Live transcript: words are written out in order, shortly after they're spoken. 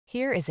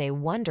Here is a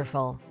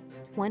wonderful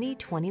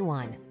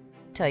 2021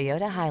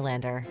 Toyota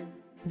Highlander.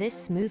 This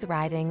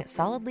smooth-riding,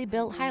 solidly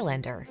built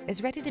Highlander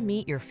is ready to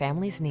meet your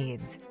family's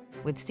needs.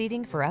 With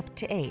seating for up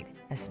to 8,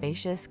 a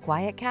spacious,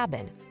 quiet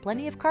cabin,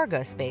 plenty of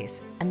cargo space,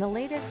 and the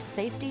latest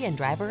safety and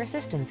driver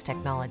assistance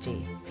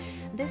technology.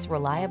 This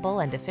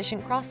reliable and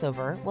efficient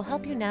crossover will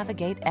help you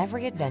navigate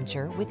every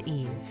adventure with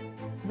ease.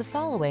 The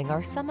following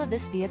are some of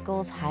this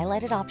vehicle's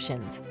highlighted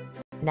options: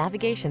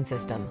 navigation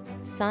system,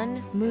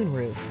 sun,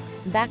 moonroof,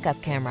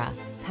 backup camera,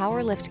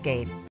 power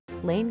liftgate,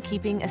 lane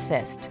keeping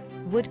assist,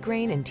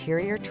 woodgrain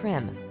interior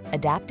trim,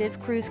 adaptive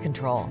cruise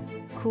control,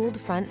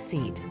 cooled front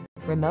seat,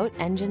 remote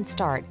engine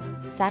start,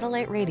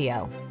 satellite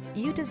radio.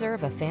 You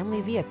deserve a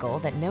family vehicle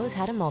that knows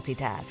how to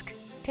multitask.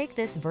 Take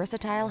this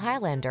versatile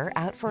Highlander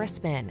out for a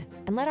spin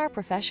and let our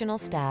professional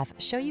staff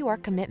show you our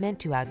commitment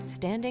to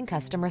outstanding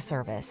customer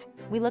service.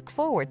 We look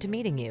forward to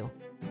meeting you.